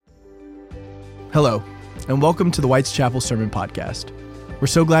Hello, and welcome to the White's Chapel Sermon Podcast. We're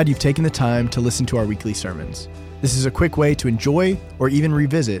so glad you've taken the time to listen to our weekly sermons. This is a quick way to enjoy or even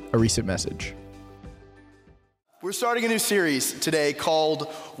revisit a recent message. We're starting a new series today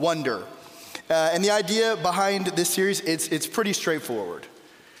called Wonder. And the idea behind this series, it's pretty straightforward.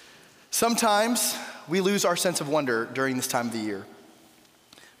 Sometimes we lose our sense of wonder during this time of the year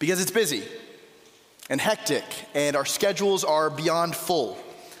because it's busy and hectic and our schedules are beyond full.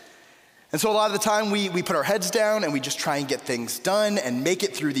 And so a lot of the time we put our heads down and we just try and get things done and make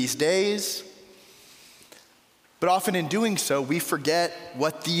it through these days. But often in doing so, we forget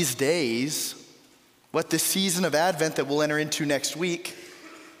what these days, what this season of Advent that we'll enter into next week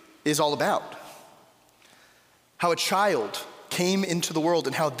is all about. How a child came into the world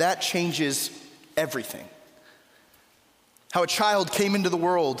and how that changes everything. How a child came into the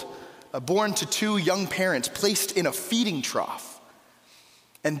world, born to two young parents, placed in a feeding trough.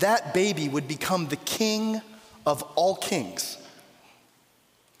 And that baby would become the king of all kings.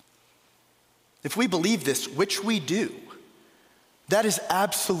 If we believe this, which we do, that is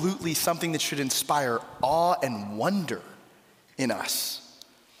absolutely something that should inspire awe and wonder in us.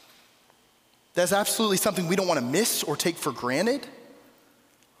 That's absolutely something we don't want to miss or take for granted,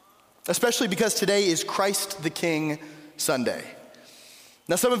 especially because today is Christ the King Sunday.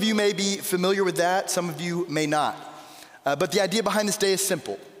 Now, some of you may be familiar with that, some of you may not. But the idea behind this day is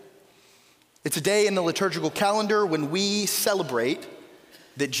simple. It's a day in the liturgical calendar when we celebrate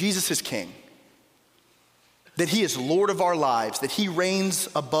that Jesus is King, that he is Lord of our lives, that he reigns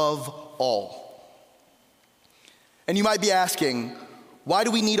above all. And you might be asking, why do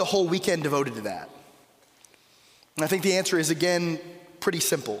we need a whole weekend devoted to that? And I think the answer is, again, pretty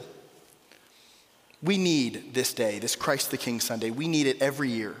simple. We need this day, this Christ the King Sunday. We need it every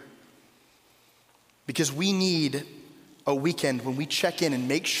year because we need a weekend when we check in and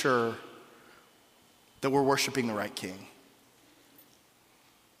make sure that we're worshiping the right King,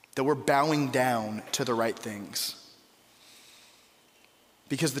 that we're bowing down to the right things.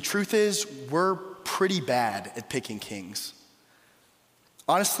 Because the truth is, we're pretty bad at picking kings.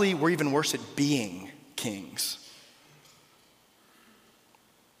 Honestly, we're even worse at being kings.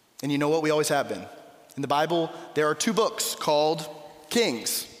 And you know what? We always have been. In the Bible, there are two books called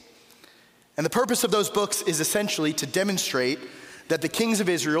Kings. And the purpose of those books is essentially to demonstrate that the kings of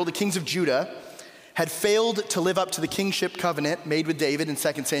Israel, the kings of Judah, had failed to live up to the kingship covenant made with David in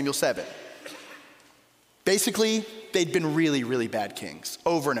 2 Samuel 7. Basically, they'd been really, really bad kings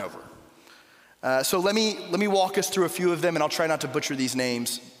over and over. So let me walk us through a few of them, and I'll try not to butcher these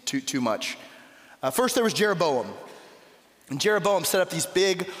names too much. First, there was Jeroboam. And Jeroboam set up these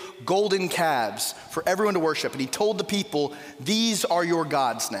big golden calves for everyone to worship, and he told the people, "These are your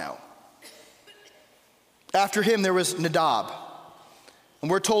gods now." After him, there was Nadab, and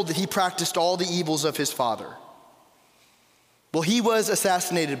we're told that he practiced all the evils of his father. Well, he was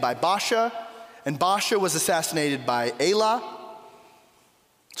assassinated by Baasha, and Baasha was assassinated by Elah.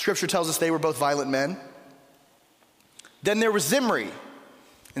 Scripture tells us they were both violent men. Then there was Zimri,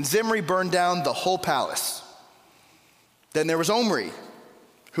 and Zimri burned down the whole palace. Then there was Omri,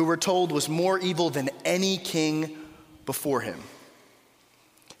 who we're told was more evil than any king before him.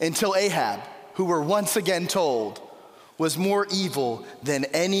 Until Ahab, who we're once again told was more evil than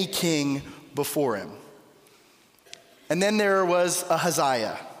any king before him. And then there was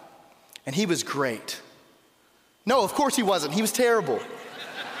Ahaziah, and he was great. No, of course he wasn't. He was terrible.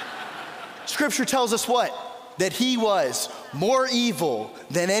 Scripture tells us what? That he was more evil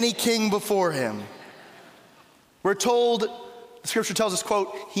than any king before him. We're told, the scripture tells us,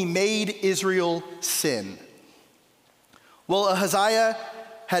 quote, he made Israel sin. Well, Ahaziah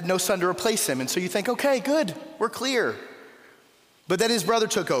had no son to replace him. And so you think, okay, good, we're clear. But then his brother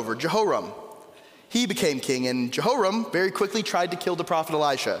took over, Jehoram. He became king, and Jehoram very quickly tried to kill the prophet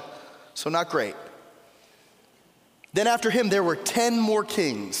Elisha. So not great. Then after him, there were 10 more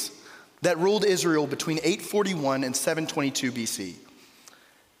kings that ruled Israel between 841 and 722 BC.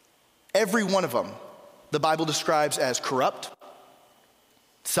 Every one of them, the Bible describes as corrupt,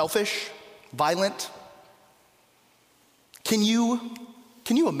 selfish, violent. Can you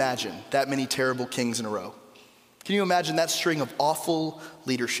imagine that many terrible kings in a row? Can you imagine that string of awful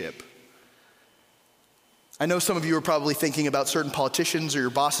leadership? I know some of you are probably thinking about certain politicians or your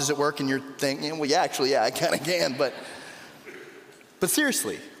bosses at work, and you're thinking, well, yeah, I kind of can, but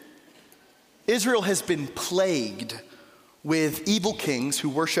seriously, Israel has been plagued with evil kings who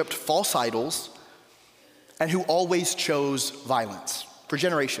worshiped false idols and who always chose violence for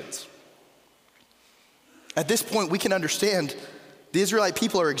generations. At this point, we can understand the Israelite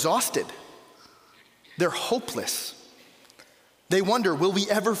people are exhausted. They're hopeless. They wonder, will we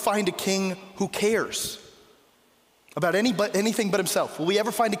ever find a king who cares about anything but himself? Will we ever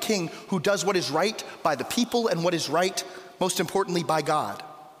find a king who does what is right by the people and what is right, most importantly, by God?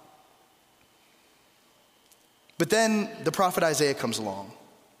 But then the prophet Isaiah comes along,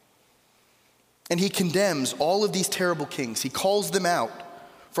 and he condemns all of these terrible kings. He calls them out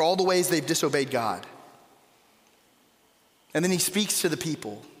for all the ways they've disobeyed God. And then he speaks to the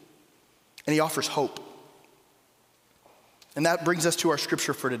people, and he offers hope. And that brings us to our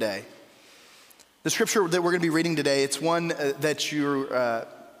scripture for today. The scripture that we're going to be reading today, it's one that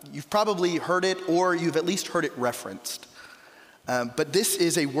you've probably heard it, or you've at least heard it referenced. But this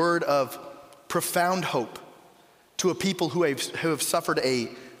is a word of profound hope to a people who have suffered a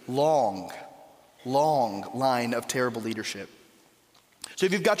long line of terrible leadership. So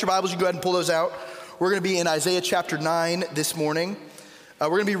if you've got your Bibles, you go ahead and pull those out. We're going to be in Isaiah chapter 9 this morning. We're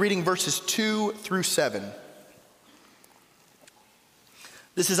going to be reading verses 2 through 7.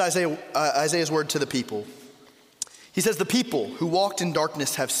 This is Isaiah's word to the people. He says, "The people who walked in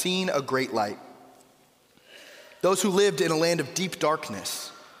darkness have seen a great light. Those who lived in a land of deep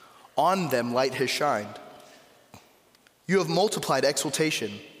darkness, on them light has shined. You have multiplied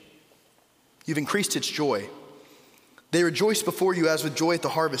exultation. You've increased its joy. They rejoice before you as with joy at the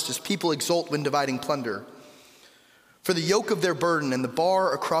harvest, as people exult when dividing plunder. For the yoke of their burden and the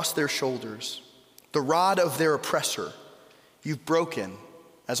bar across their shoulders, the rod of their oppressor, you've broken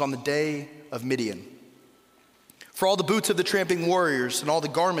as on the day of Midian. For all the boots of the tramping warriors and all the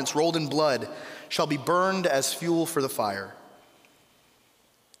garments rolled in blood shall be burned as fuel for the fire.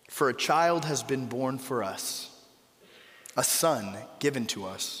 For a child has been born for us, a son given to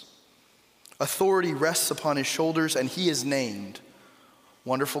us. Authority rests upon his shoulders, and he is named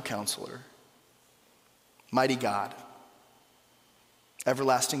Wonderful Counselor, Mighty God,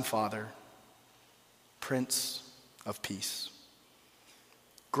 Everlasting Father, Prince of Peace.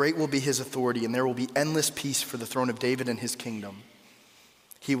 Great will be his authority, and there will be endless peace for the throne of David and his kingdom.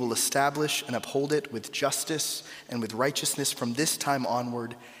 He will establish and uphold it with justice and with righteousness from this time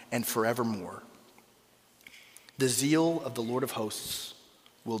onward and forevermore. The zeal of the Lord of hosts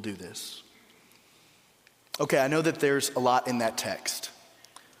will do this." Okay, I know that there's a lot in that text,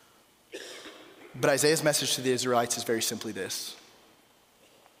 but Isaiah's message to the Israelites is very simply this: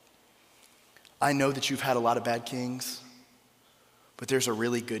 I know that you've had a lot of bad kings, but there's a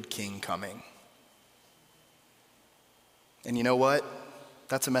really good king coming. And you know what?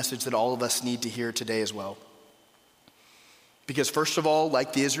 That's a message that all of us need to hear today as well. Because first of all,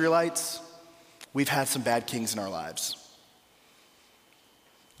 like the Israelites, we've had some bad kings in our lives.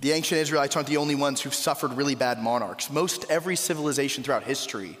 The ancient Israelites aren't the only ones who've suffered really bad monarchs. Most every civilization throughout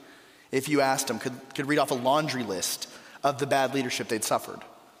history, if you asked them, could read off a laundry list of the bad leadership they'd suffered.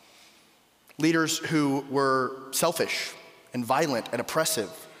 Leaders who were selfish and violent and oppressive.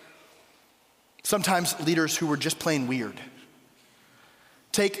 Sometimes leaders who were just plain weird.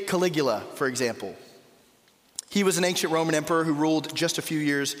 Take Caligula, for example. He was an ancient Roman emperor who ruled just a few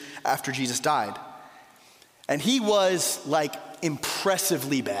years after Jesus died. And he was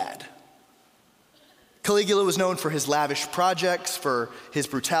impressively bad. Caligula was known for his lavish projects, for his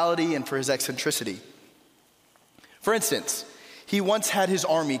brutality, and for his eccentricity. For instance, he once had his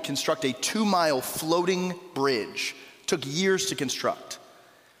army construct a 2-mile floating bridge. Took years to construct.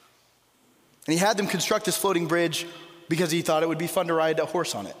 And he had them construct this floating bridge because he thought it would be fun to ride a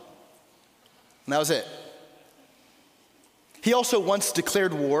horse on it. And that was it. He also once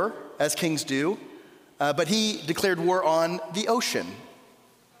declared war, as kings do, but he declared war on the ocean,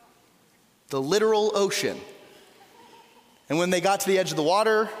 the literal ocean. And when they got to the edge of the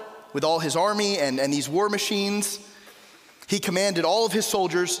water with all his army and these war machines, he commanded all of his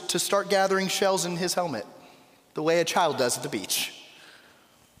soldiers to start gathering shells in his helmet, the way a child does at the beach.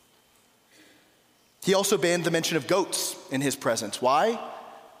 He also banned the mention of goats in his presence. Why?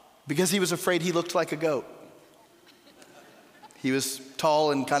 Because he was afraid he looked like a goat. He was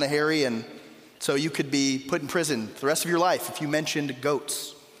tall and kind of hairy, and so you could be put in prison for the rest of your life if you mentioned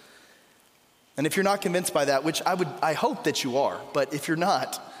goats. And if you're not convinced by that, which I hope that you are, but if you're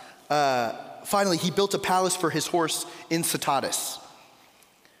not, finally he built a palace for his horse in Citatus.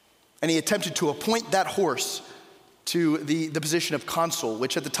 And he attempted to appoint that horse to the position of consul,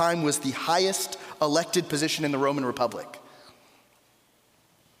 which at the time was the highest elected position in the Roman Republic.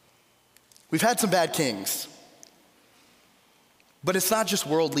 We've had some bad kings, but it's not just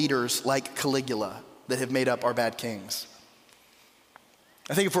world leaders like Caligula that have made up our bad kings.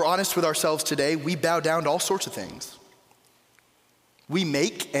 I think if we're honest with ourselves today, we bow down to all sorts of things. We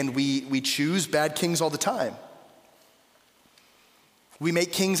make and we choose bad kings all the time. We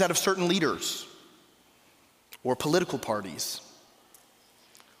make kings out of certain leaders or political parties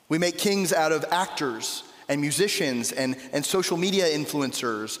We make kings out of actors and musicians and social media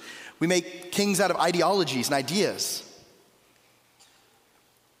influencers. We make kings out of ideologies and ideas.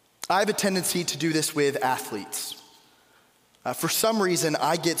 I have a tendency to do this with athletes. For some reason,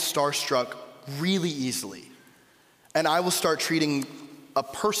 I get starstruck really easily. And I will start treating a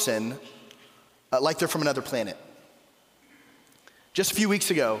person like they're from another planet. Just a few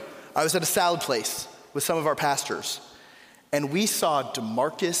weeks ago, I was at a salad place with some of our pastors, and we saw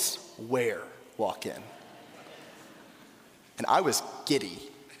DeMarcus Ware walk in. And I was giddy.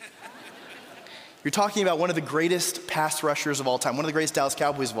 You're talking about one of the greatest pass rushers of all time, one of the greatest Dallas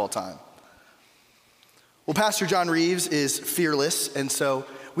Cowboys of all time. Well, Pastor John Reeves is fearless, and so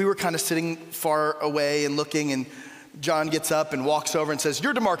we were kind of sitting far away and looking, and John gets up and walks over and says,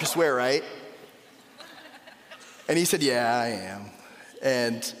 "You're DeMarcus Ware, right?" And he said, "Yeah, I am."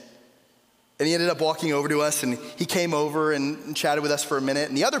 And he ended up walking over to us, and he came over and chatted with us for a minute.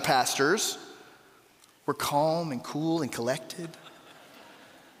 And the other pastors were calm and cool and collected.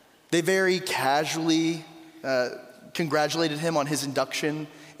 They very casually congratulated him on his induction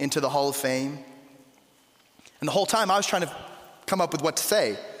into the Hall of Fame. And the whole time I was trying to come up with what to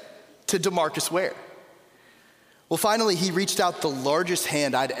say to DeMarcus Ware. Well, finally, he reached out the largest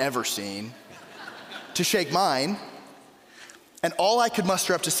hand I'd ever seen to shake mine. And all I could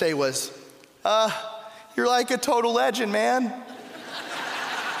muster up to say was, "You're like a total legend, man."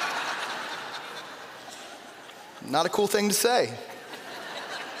 Not a cool thing to say.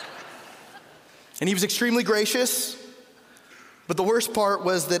 And he was extremely gracious. But the worst part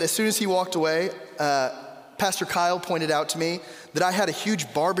was that as soon as he walked away, Pastor Kyle pointed out to me that I had a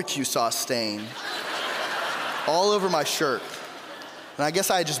huge barbecue sauce stain all over my shirt. And I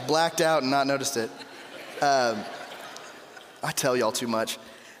guess I had just blacked out and not noticed it. I tell y'all too much.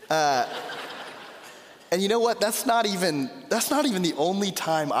 And you know what? That's not even the only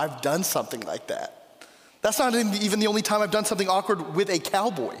time I've done something like that. That's not even the only time I've done something awkward with a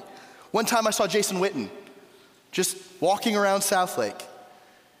cowboy. One time I saw Jason Witten just walking around Southlake.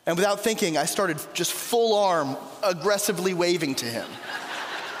 And without thinking, I started just full arm aggressively waving to him.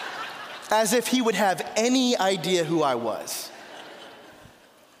 As if he would have any idea who I was.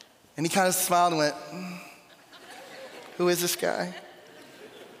 And he kind of smiled and went, "Who is this guy?"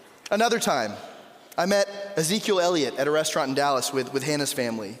 Another time, I met Ezekiel Elliott at a restaurant in Dallas with Hannah's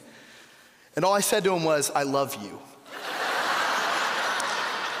family. And all I said to him was, "I love you."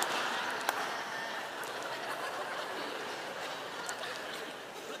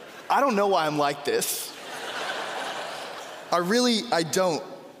 I don't know why I'm like this. I don't.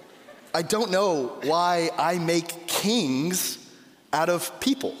 I don't know why I make kings out of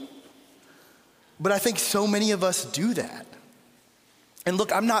people. But I think so many of us do that. And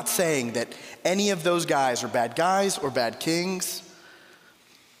look, I'm not saying that any of those guys are bad guys or bad kings.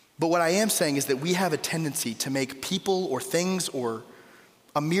 But what I am saying is that we have a tendency to make people or things or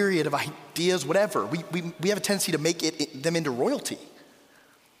a myriad of ideas, whatever, we have a tendency to make them into royalty.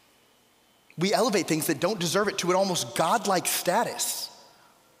 We elevate things that don't deserve it to an almost godlike status.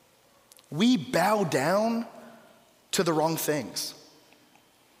 We bow down to the wrong things.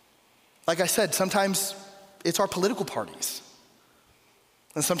 Like I said, sometimes it's our political parties.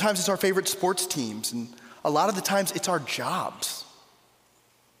 And sometimes it's our favorite sports teams. And a lot of the times it's our jobs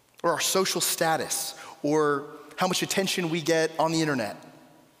or our social status or how much attention we get on the internet.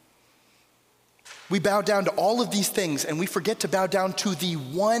 We bow down to all of these things and we forget to bow down to the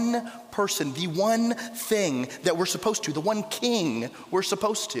one person, the one thing that we're supposed to, the one king we're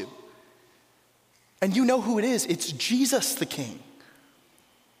supposed to. And you know who it is. It's Jesus the King.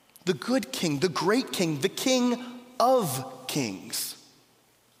 The good King, the great King, the King of kings.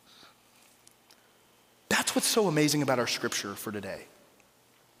 That's what's so amazing about our scripture for today.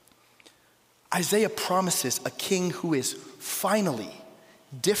 Isaiah promises a king who is finally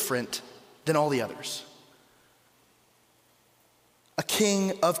different than all the others. A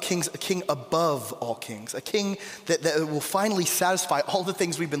king of kings, a king above all kings, a king that will finally satisfy all the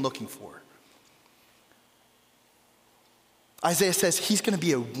things we've been looking for. Isaiah says he's going to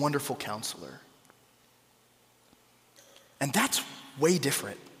be a wonderful counselor. And that's way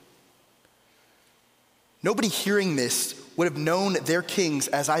different. Nobody hearing this would have known their kings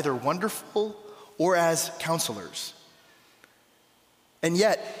as either wonderful or as counselors. And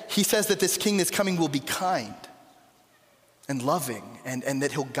yet, he says that this king that's coming will be kind and loving and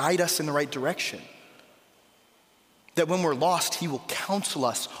that he'll guide us in the right direction. That when we're lost, he will counsel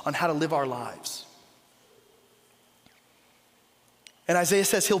us on how to live our lives. And Isaiah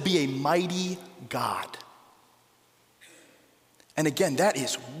says he'll be a mighty God. And again, that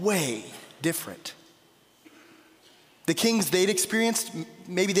is way different. The kings they'd experienced,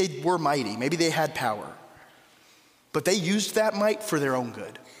 maybe they were mighty, maybe they had power, but they used that might for their own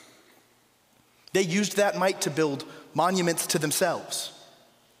good. They used that might to build monuments to themselves.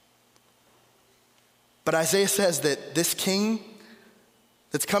 But Isaiah says that this king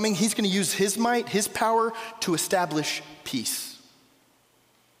that's coming, he's going to use his might, his power to establish peace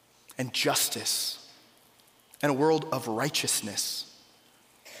and justice and a world of righteousness,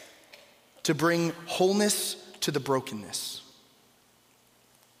 to bring wholeness to the brokenness.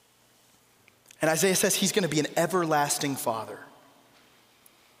 And Isaiah says he's going to be an everlasting father.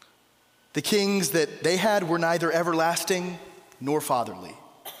 The kings that they had were neither everlasting nor fatherly.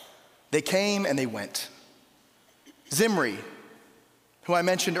 They came and they went. Zimri, who I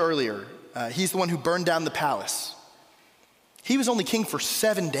mentioned earlier, he's the one who burned down the palace. He was only king for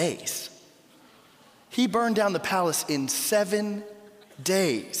 7 days. He burned down the palace in 7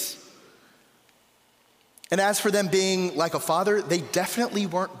 days. And as for them being like a father, they definitely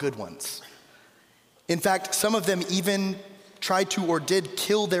weren't good ones. In fact, some of them even tried to or did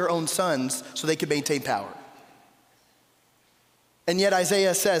kill their own sons so they could maintain power. And yet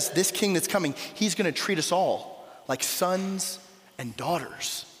Isaiah says this king that's coming, he's going to treat us all like sons and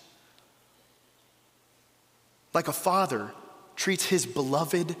daughters. Like a father treats his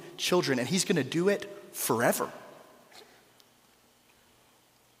beloved children, and he's going to do it forever.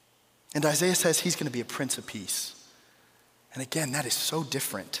 And Isaiah says he's going to be a prince of peace. And again, that is so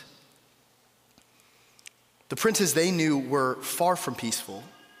different. The princes they knew were far from peaceful.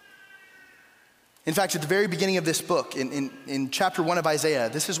 In fact, at the very beginning of this book, in chapter 1 of Isaiah,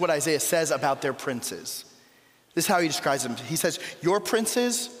 this is what Isaiah says about their princes. This is how he describes them. He says, "Your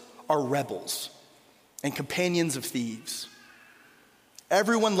princes are rebels and companions of thieves.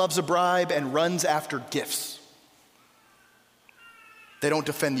 Everyone loves a bribe and runs after gifts. They don't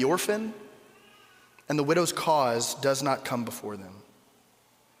defend the orphan, and the widow's cause does not come before them."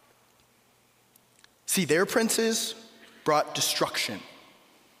 See, their princes brought destruction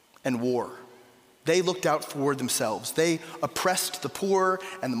and war. They looked out for themselves. They oppressed the poor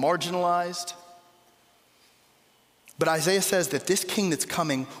and the marginalized. But Isaiah says that this king that's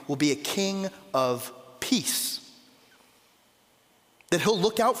coming will be a king of peace. That he'll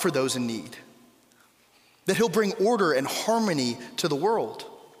look out for those in need. That he'll bring order and harmony to the world.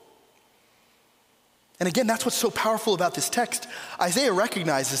 And again, that's what's so powerful about this text. Isaiah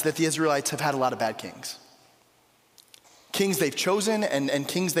recognizes that the Israelites have had a lot of bad kings. Kings they've chosen and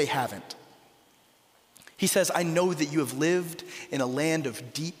kings they haven't. He says, "I know that you have lived in a land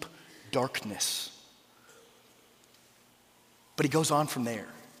of deep darkness." But he goes on from there.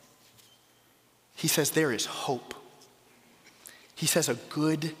 He says there is hope. He says a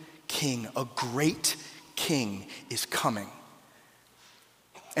good king, a great king is coming.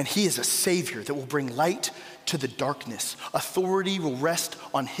 And he is a savior that will bring light to the darkness. Authority will rest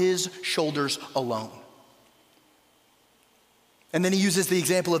on his shoulders alone. And then he uses the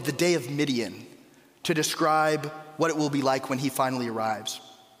example of the day of Midian to describe what it will be like when he finally arrives.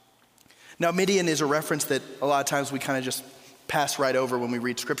 Now, Midian is a reference that a lot of times we kind of just pass right over when we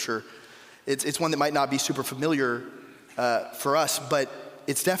read scripture. It's one that might not be super familiar for us, but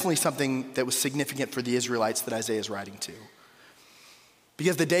it's definitely something that was significant for the Israelites that Isaiah is writing to.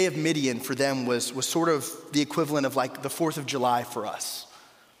 Because the day of Midian for them was sort of the equivalent of like the 4th of July for us.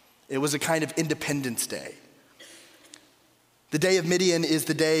 It was a kind of Independence Day. The day of Midian is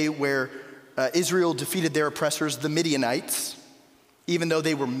the day where Israel defeated their oppressors, the Midianites, even though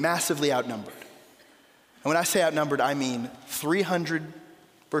they were massively outnumbered. And when I say outnumbered, I mean 300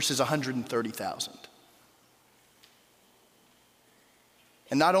 versus 130,000.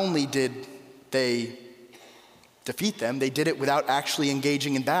 And not only did they defeat them, they did it without actually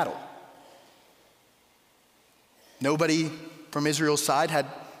engaging in battle. Nobody from Israel's side had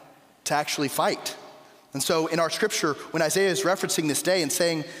to actually fight. And so in our scripture, when Isaiah is referencing this day and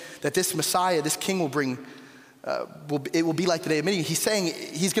saying that this Messiah, this king will bring, it will be like the day of Midian, he's saying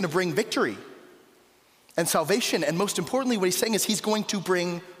he's going to bring victory and salvation. And most importantly, what he's saying is he's going to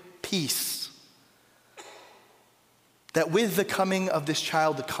bring peace. That with the coming of this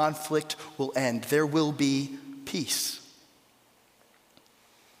child, the conflict will end. There will be peace.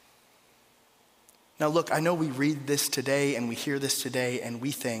 Now look, I know we read this today and we hear this today and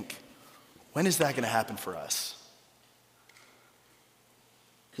we think, when is that going to happen for us?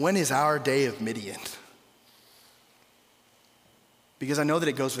 When is our day of Midian? Because I know that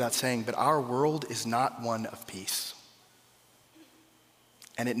it goes without saying, but our world is not one of peace.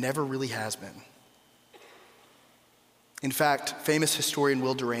 And it never really has been. In fact, famous historian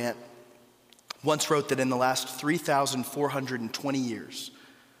Will Durant once wrote that in the last 3,420 years,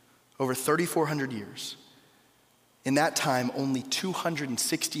 over 3,400 years, In that time, only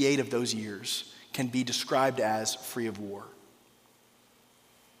 268 of those years can be described as free of war.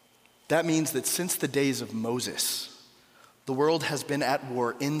 That means that since the days of Moses, the world has been at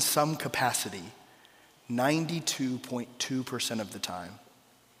war in some capacity 92.2% of the time.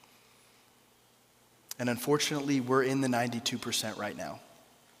 And unfortunately, we're in the 92% right now.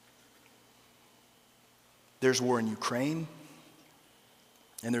 There's war in Ukraine,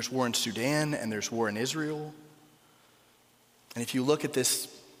 and there's war in Sudan, and there's war in Israel. And if you look at this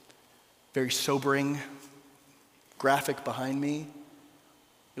very sobering graphic behind me,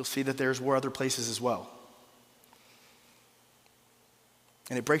 you'll see that there's war other places as well.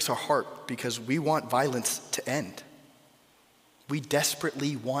 And it breaks our heart because we want violence to end. We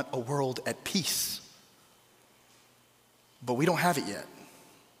desperately want a world at peace. But we don't have it yet.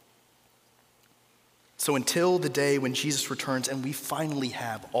 So until the day when Jesus returns and we finally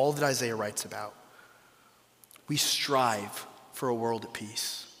have all that Isaiah writes about, we strive for a world at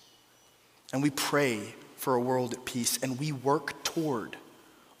peace. And we pray for a world at peace, and we work toward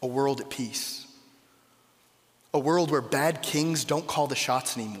a world at peace. A world where bad kings don't call the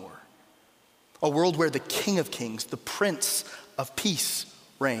shots anymore. A world where the King of Kings, the Prince of Peace,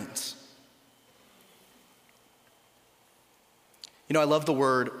 reigns. You know, I love the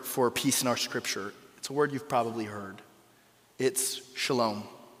word for peace in our scripture. It's a word you've probably heard. It's shalom.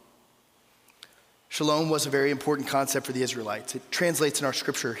 Shalom was a very important concept for the Israelites. It translates in our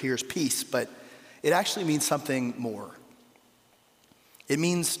scripture here as peace, but it actually means something more. It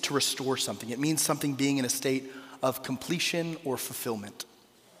means to restore something. It means something being in a state of completion or fulfillment.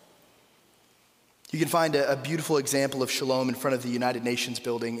 You can find a beautiful example of shalom in front of the United Nations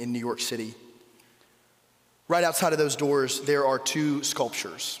building in New York City. Right outside of those doors, there are two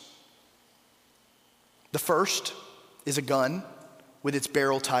sculptures. The first is a gun with its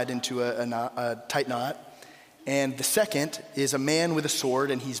barrel tied into a tight knot. And the second is a man with a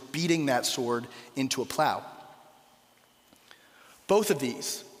sword, and he's beating that sword into a plow. Both of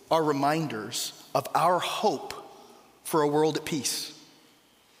these are reminders of our hope for a world at peace.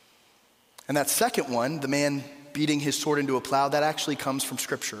 And that second one, the man beating his sword into a plow, that actually comes from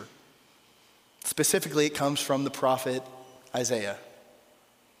Scripture. Specifically, it comes from the prophet Isaiah.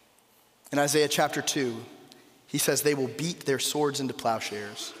 In Isaiah chapter 2, he says, "They will beat their swords into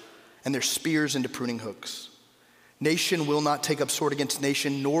plowshares and their spears into pruning hooks. Nation will not take up sword against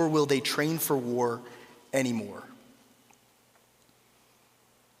nation, nor will they train for war anymore."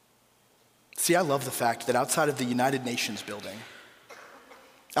 See, I love the fact that outside of the United Nations building,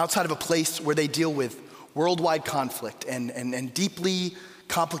 outside of a place where they deal with worldwide conflict and deeply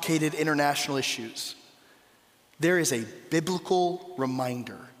complicated international issues, there is a biblical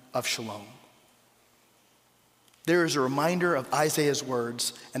reminder of shalom. There is a reminder of Isaiah's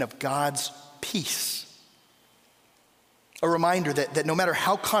words and of God's peace. A reminder that no matter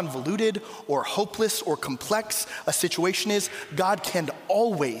how convoluted or hopeless or complex a situation is, God can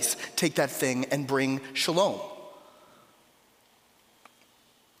always take that thing and bring shalom.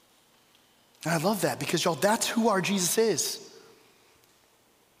 And I love that because, y'all, that's who our Jesus is.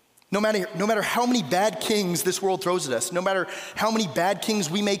 No matter how many bad kings this world throws at us, no matter how many bad kings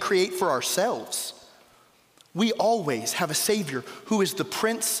we may create for ourselves, we always have a Savior who is the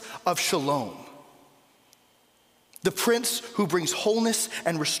Prince of Shalom. The Prince who brings wholeness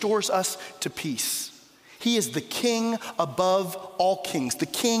and restores us to peace. He is the King above all kings, the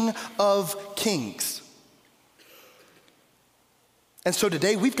King of kings. And so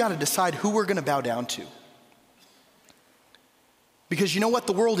today we've got to decide who we're going to bow down to. Because you know what?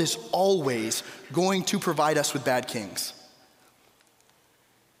 The world is always going to provide us with bad kings.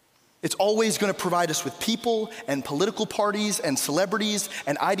 It's always going to provide us with people and political parties and celebrities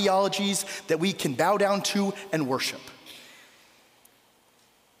and ideologies that we can bow down to and worship.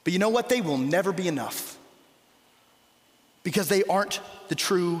 But you know what? They will never be enough because they aren't the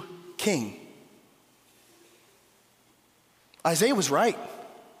true king. Isaiah was right.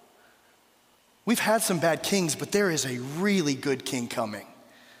 We've had some bad kings, but there is a really good king coming.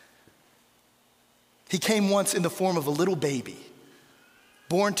 He came once in the form of a little baby,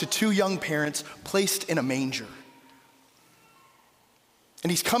 born to two young parents, placed in a manger.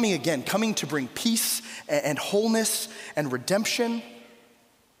 And he's coming again, coming to bring peace and wholeness and redemption.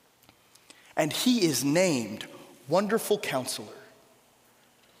 And he is named Wonderful Counselor,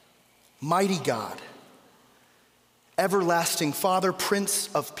 Mighty God, Everlasting Father, Prince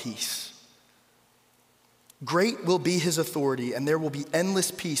of Peace. Great will be his authority, and there will be endless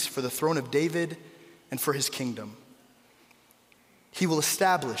peace for the throne of David and for his kingdom. He will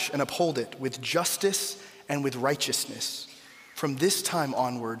establish and uphold it with justice and with righteousness from this time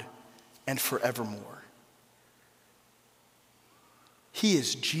onward and forevermore. He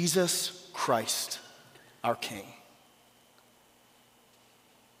is Jesus Christ, our King.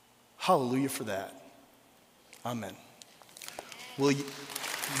 Hallelujah for that. Amen. Will you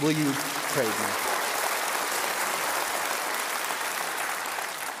pray with me?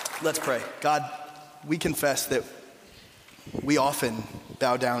 Let's pray. God, we confess that we often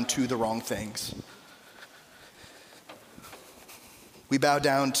bow down to the wrong things. We bow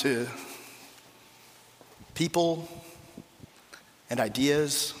down to people and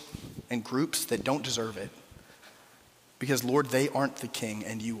ideas and groups that don't deserve it. Because, Lord, they aren't the King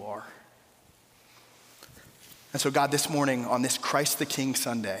and you are. And so, God, this morning on this Christ the King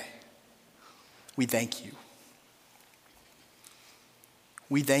Sunday, we thank you.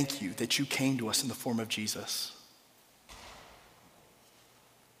 We thank you that you came to us in the form of Jesus.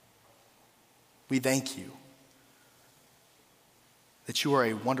 We thank you that you are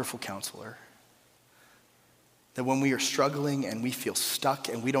a wonderful counselor. That when we are struggling and we feel stuck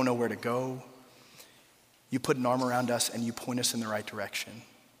and we don't know where to go, you put an arm around us and you point us in the right direction.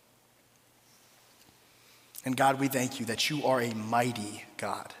 And God, we thank you that you are a mighty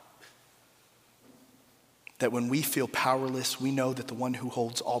God. That when we feel powerless, we know that the one who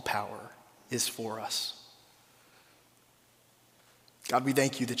holds all power is for us. God, we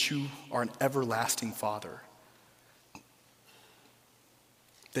thank you that you are an everlasting Father.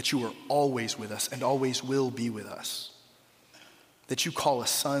 That you are always with us and always will be with us. That you call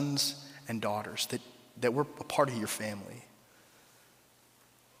us sons and daughters, that we're a part of your family.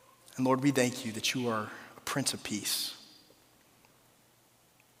 And Lord, we thank you that you are a Prince of Peace.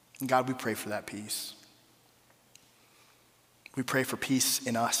 And God, we pray for that peace. We pray for peace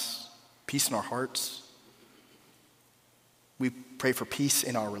in us, peace in our hearts. We pray for peace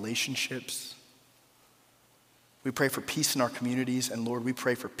in our relationships. We pray for peace in our communities, and Lord, we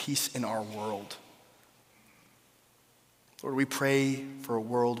pray for peace in our world. Lord, we pray for a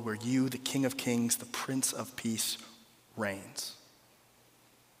world where you, the King of Kings, the Prince of Peace, reigns.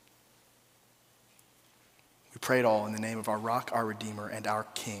 We pray it all in the name of our rock, our Redeemer, and our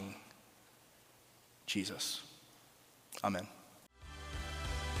King, Jesus. Amen.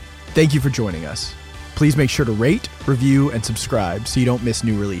 Thank you for joining us. Please make sure to rate, review, and subscribe so you don't miss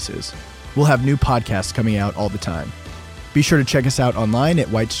new releases. We'll have new podcasts coming out all the time. Be sure to check us out online at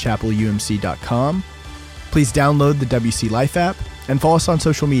whiteschapelumc.com. Please download the WC Life app and follow us on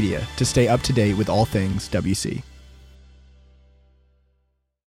social media to stay up to date with all things WC.